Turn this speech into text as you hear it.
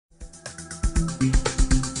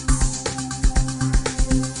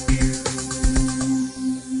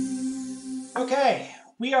Okay,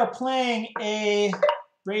 we are playing a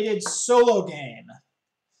rated solo game.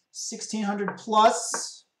 1600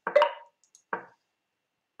 plus.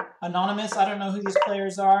 Anonymous, I don't know who these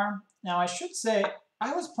players are. Now I should say,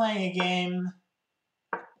 I was playing a game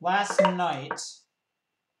last night.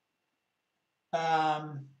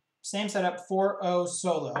 Same setup, 4-0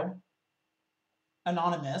 solo.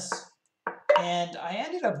 Anonymous. And I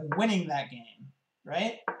ended up winning that game,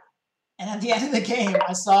 right? And at the end of the game,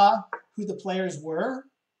 I saw who the players were.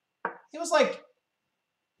 It was like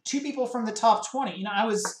 2 people from the top 20. You know, I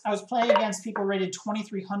was playing against people rated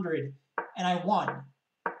 2300, and I won.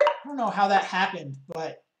 I don't know how that happened,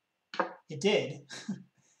 but it did.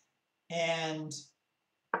 And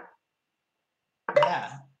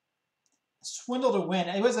yeah, swindle to win.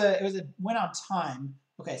 It was a win on time.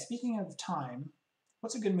 Okay, speaking of time,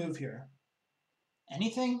 what's a good move here?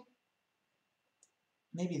 Anything?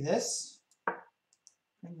 Maybe this.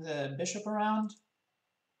 Bring the bishop around.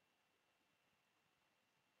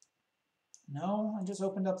 No, I just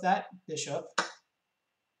opened up that bishop.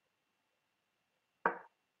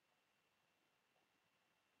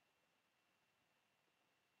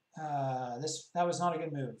 That was not a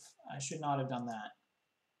good move. I should not have done that.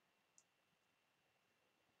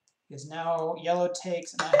 Because now yellow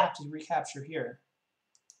takes, and I have to recapture here.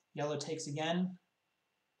 Yellow takes again.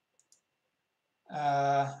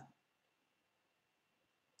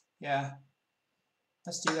 Yeah,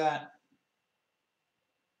 let's do that.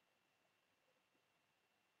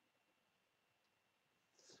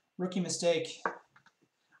 Rookie mistake.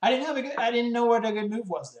 I didn't know what a good move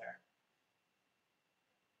was there.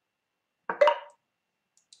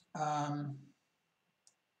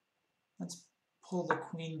 Let's pull the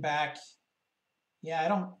queen back. Yeah, I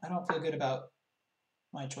don't feel good about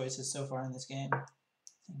my choices so far in this game.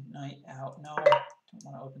 Knight out. No, don't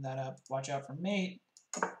want to open that up. Watch out for mate.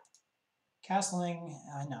 Castling.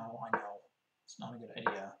 I know. It's not a good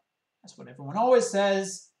idea. That's what everyone always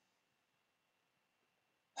says.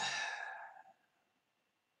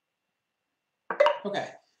 Okay.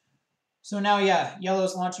 So now, yeah,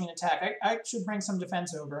 yellow's launching an attack. I should bring some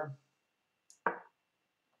defense over.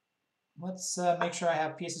 Let's make sure I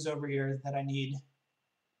have pieces over here that I need.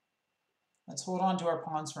 Let's hold on to our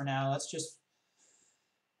pawns for now. Let's just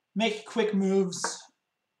make quick moves.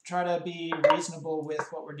 Try to be reasonable with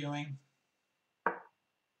what we're doing.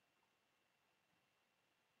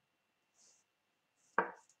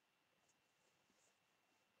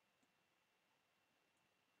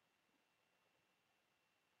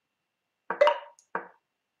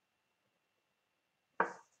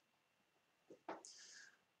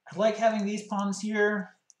 I like having these pawns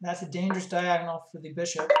here. That's a dangerous diagonal for the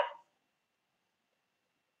bishop.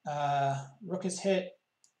 Rook is hit.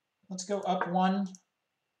 Let's go up 1.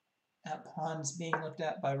 That pawn's being looked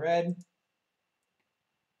at by red.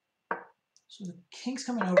 So the king's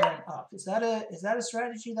coming over and up. Is that a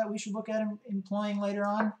strategy that we should look at employing later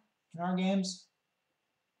on in our games?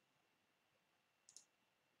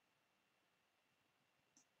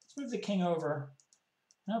 Let's move the king over.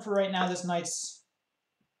 I know for right now this knight's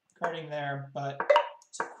guarding there, but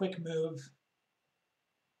it's a quick move.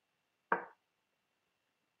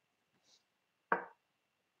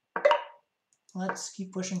 Let's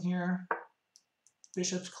keep pushing here.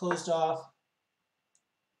 Bishop's closed off.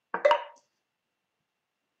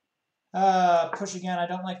 Push again. I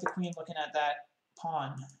don't like the queen looking at that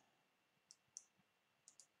pawn.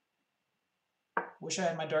 Wish I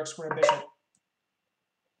had my dark square bishop.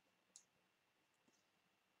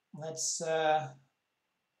 Let's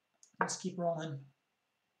keep rolling.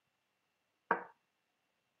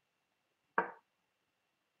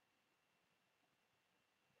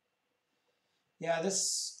 Yeah,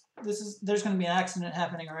 there's going to be an accident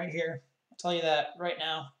happening right here. I'll tell you that right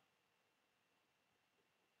now.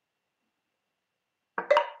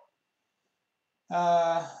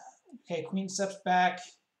 Okay, queen steps back.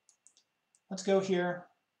 Let's go here.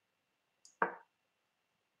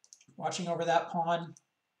 Watching over that pawn.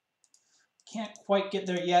 Can't quite get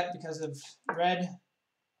there yet because of red.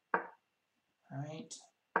 All right.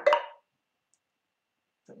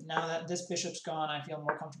 But now that this bishop's gone, I feel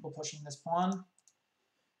more comfortable pushing this pawn.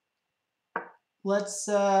 Let's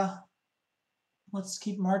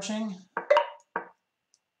keep marching.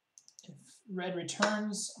 If red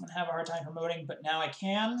returns, I'm gonna have a hard time promoting, but now I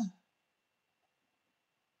can.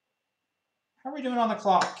 How are we doing on the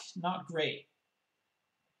clock? Not great.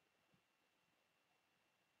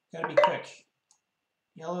 Gotta be quick.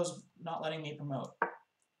 Yellow's not letting me promote.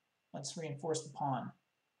 Let's reinforce the pawn.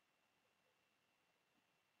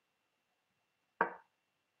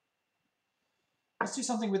 Let's do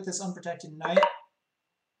something with this unprotected knight.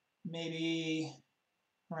 Maybe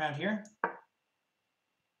around here.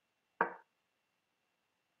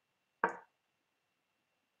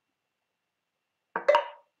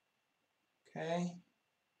 Okay.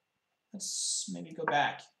 Let's maybe go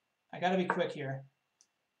back. I gotta be quick here.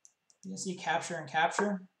 You can see capture and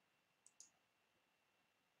capture.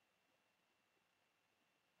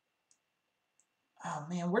 Oh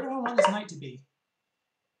man, where do I want this knight to be?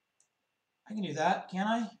 I can do that, can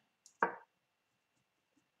I?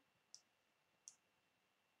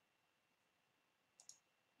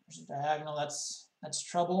 There's a diagonal, that's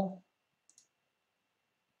trouble.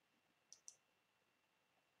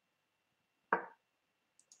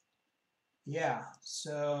 Yeah,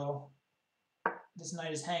 so this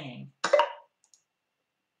knight is hanging.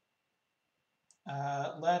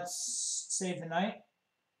 Let's save the knight.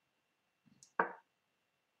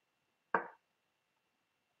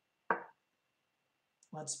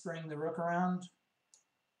 Let's bring the rook around.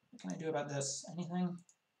 What can I do about this? Anything?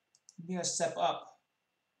 Maybe I step up.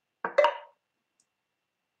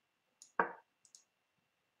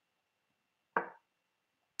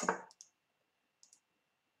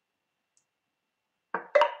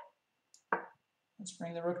 Let's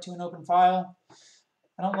bring the rook to an open file.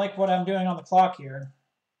 I don't like what I'm doing on the clock here.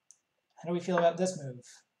 How do we feel about this move?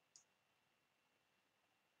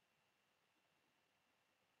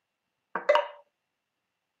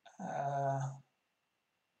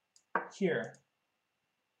 Here.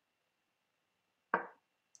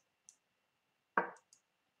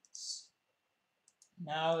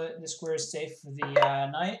 Now the square is safe for the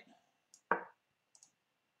knight.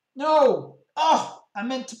 No! Oh! I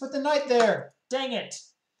meant to put the knight there! Dang it!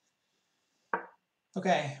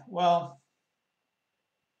 Okay, well,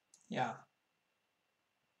 yeah.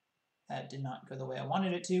 That did not go the way I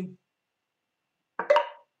wanted it to.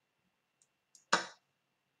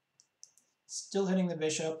 Still hitting the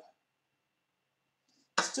bishop.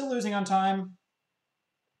 Still losing on time.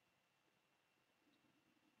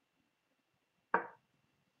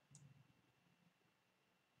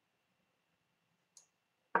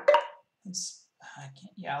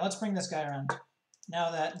 Let's bring this guy around. Now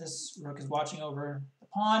that this rook is watching over the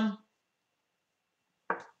pawn.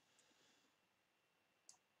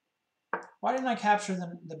 Why didn't I capture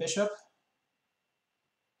the bishop?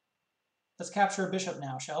 Let's capture a bishop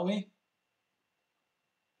now, shall we?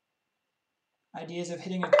 Ideas of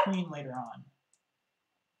hitting a queen later on.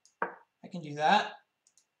 I can do that.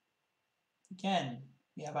 Again,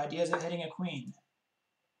 we have ideas of hitting a queen.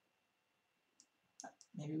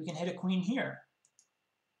 Maybe we can hit a queen here.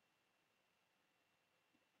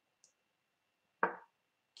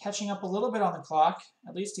 Catching up a little bit on the clock,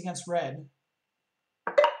 at least against red.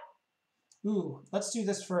 Ooh, let's do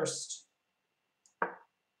this first. I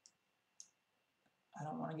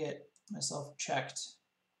don't want to get myself checked.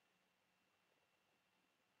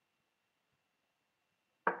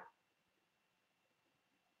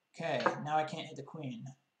 Okay, now I can't hit the queen.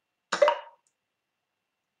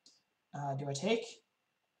 Do I take?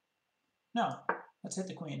 No, let's hit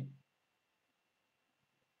the queen.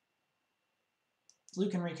 Blue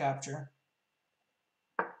can recapture.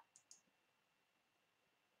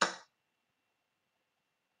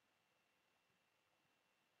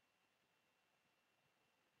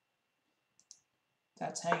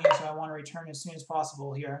 That's hanging, so I want to return as soon as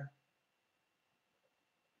possible here.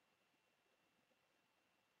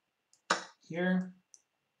 Here.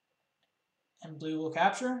 And blue will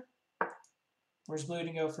capture. Where's blue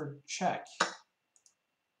to go for check?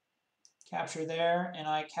 Capture there, and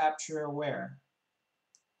I capture where?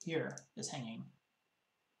 Here is hanging.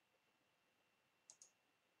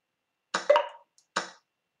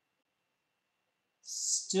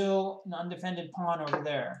 Still an undefended pawn over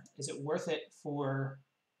there. Is it worth it for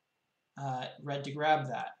red to grab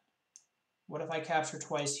that? What if I capture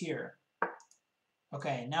twice here?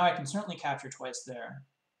 Okay, now I can certainly capture twice there.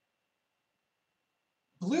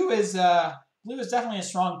 Blue is definitely a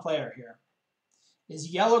strong player here.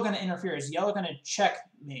 Is yellow going to interfere? Is yellow going to check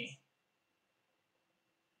me?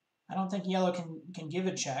 I don't think yellow can give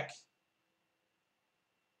a check.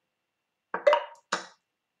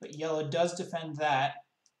 But yellow does defend that.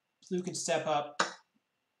 Blue could step up.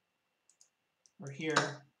 Or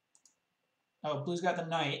here. Oh, blue's got the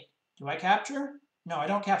knight. Do I capture? No, I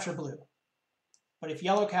don't capture blue. But if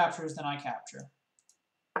yellow captures, then I capture.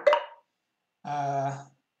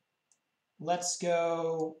 Let's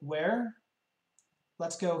go where?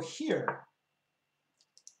 Let's go here.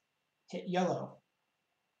 Hit yellow.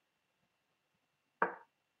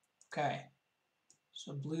 Okay.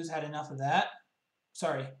 So blue's had enough of that.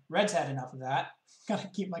 Sorry, red's had enough of that. Gotta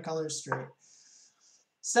keep my colors straight.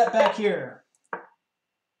 Set back here.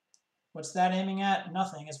 What's that aiming at?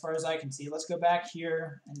 Nothing as far as I can see. Let's go back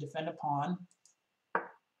here and defend a pawn.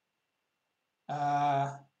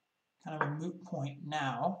 Kind of a moot point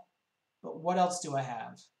now. But what else do I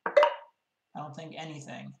have? I don't think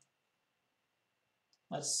anything.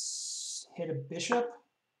 Let's hit a bishop.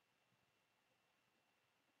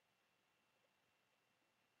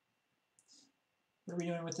 What are we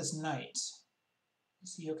doing with this knight?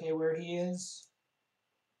 Is he okay where he is?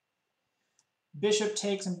 Bishop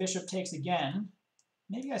takes and bishop takes again.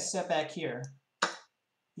 Maybe I set back here.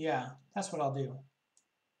 Yeah, that's what I'll do.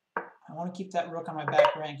 I want to keep that rook on my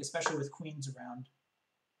back rank, especially with queens around.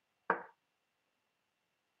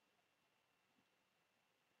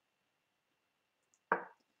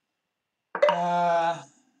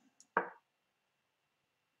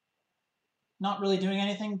 Not really doing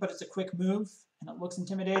anything, but it's a quick move, and it looks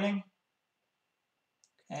intimidating.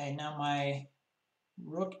 Okay, now my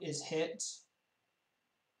rook is hit.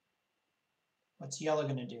 What's yellow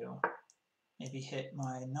going to do? Maybe hit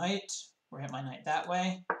my knight, or hit my knight that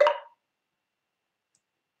way.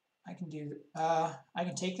 I can do, I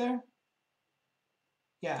can take there?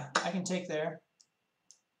 Yeah, I can take there.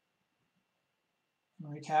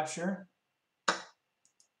 And recapture.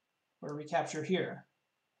 Or recapture here.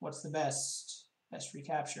 What's the best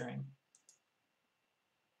recapturing?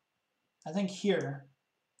 I think here.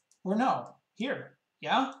 Or no, here.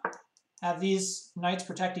 Yeah? Have these knights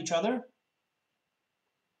protect each other.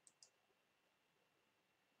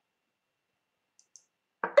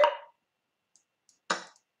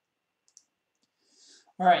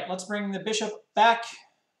 All right, let's bring the bishop back.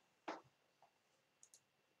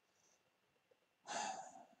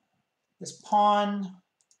 This pawn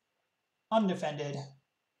undefended.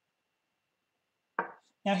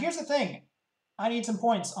 Now here's the thing. I need some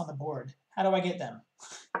points on the board. How do I get them?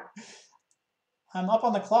 I'm up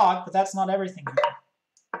on the clock, but that's not everything here.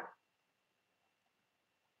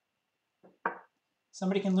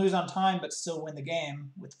 Somebody can lose on time but still win the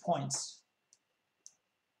game with points.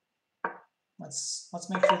 Let's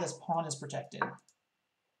make sure this pawn is protected.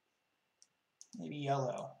 Maybe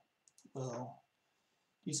yellow will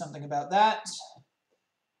do something about that.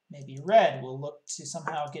 Maybe red will look to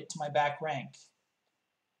somehow get to my back rank.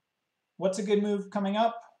 What's a good move coming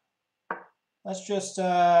up? Let's just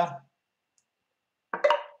let's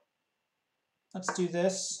do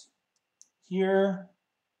this. Here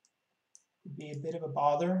would be a bit of a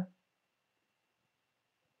bother.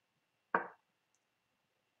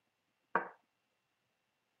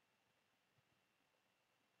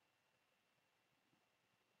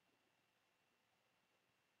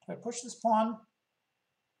 Do I push this pawn?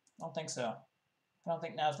 I don't think so. I don't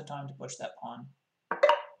think now's the time to push that pawn.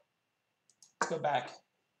 Let's go back.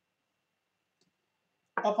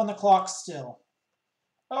 Up on the clock still.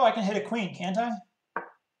 Oh, I can hit a queen, can't I?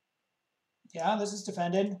 Yeah, this is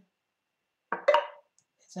defended.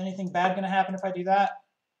 Is anything bad going to happen if I do that?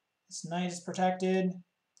 This knight is protected.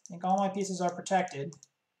 I think all my pieces are protected.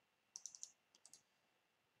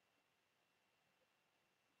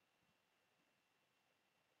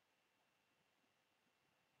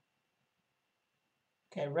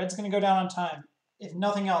 Okay, red's going to go down on time. If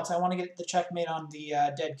nothing else, I want to get the checkmate on the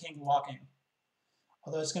dead king walking.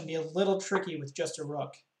 Although it's going to be a little tricky with just a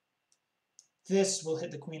rook. This will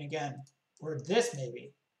hit the queen again. Or this,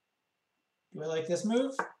 maybe. Do I like this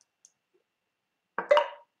move?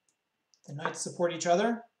 The knights support each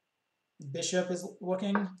other. The bishop is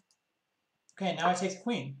looking. Okay, now I take the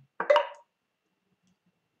queen.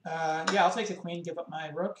 Yeah, I'll take the queen, give up my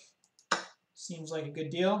rook. Seems like a good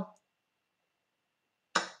deal.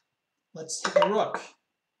 Let's hit the rook.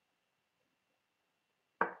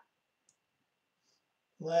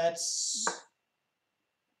 Let's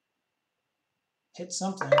hit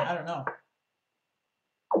something. I don't know.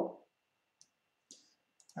 All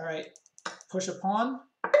right, push a pawn.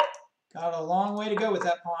 Got a long way to go with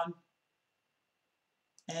that pawn.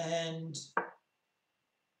 And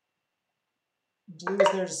blue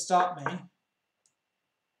is there to stop me.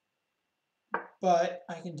 But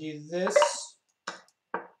I can do this.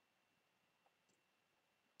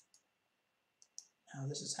 Now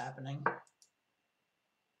this is happening.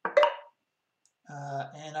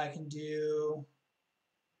 And I can do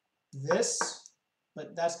this,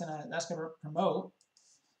 but that's gonna promote.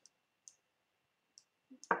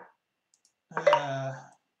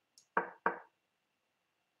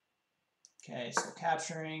 Okay, so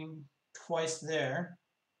capturing twice there.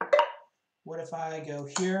 What if I go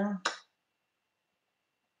here?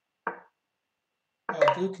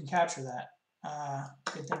 Oh, blue can capture that.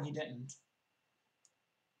 Good thing he didn't.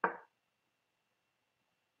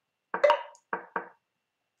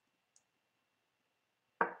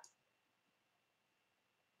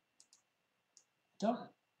 don't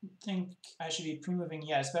think I should be pre-moving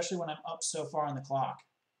yet, especially when I'm up so far on the clock.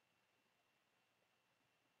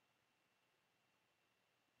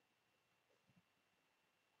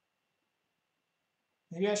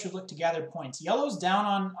 Maybe I should look to gather points. Yellow's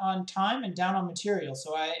down on time and down on material,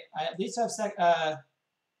 so I at least have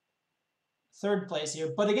third place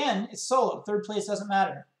here. But again, it's solo. Third place doesn't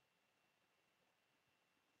matter.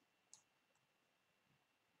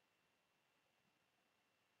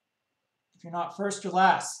 If you're not first, you're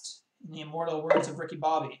last, in the immortal words of Ricky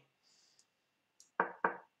Bobby.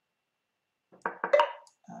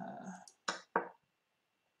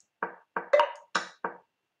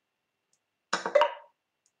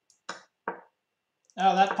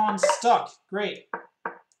 Oh, that pawn's stuck. Great.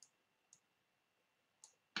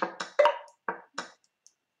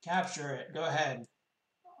 Capture it. Go ahead.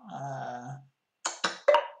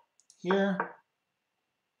 Here.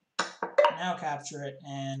 Now capture it,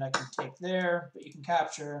 and I can take there, but you can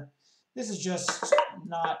capture. This is just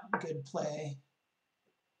not good play.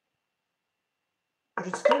 But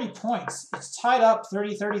it's 30 points. It's tied up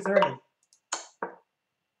 30, 30, 30.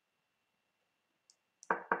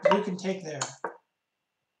 Blue can take there.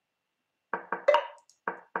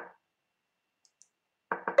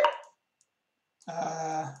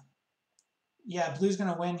 Yeah, blue's going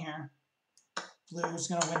to win here. Blue's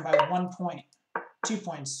going to win by 1 point. 2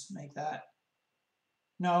 points make that.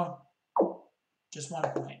 No, just 1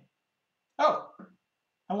 point. Oh,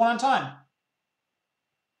 I won on time.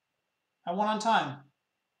 I won on time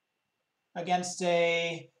against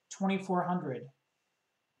a 2400.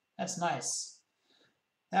 That's nice.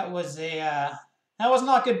 That was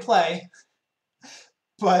not good play,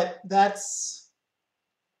 but that's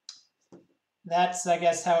I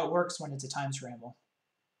guess how it works when it's a time scramble.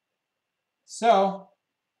 So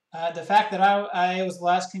the fact that I was the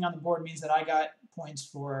last king on the board means that I got points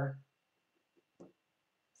for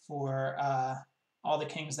all the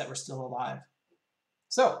kings that were still alive.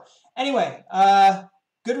 So anyway,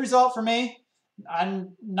 good result for me.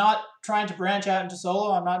 I'm not trying to branch out into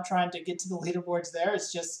solo. I'm not trying to get to the leaderboards there.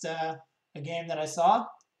 It's just a game that I saw,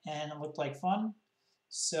 and it looked like fun.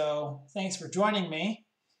 So thanks for joining me.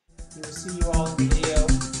 We will see you all in the video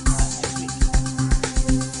next week.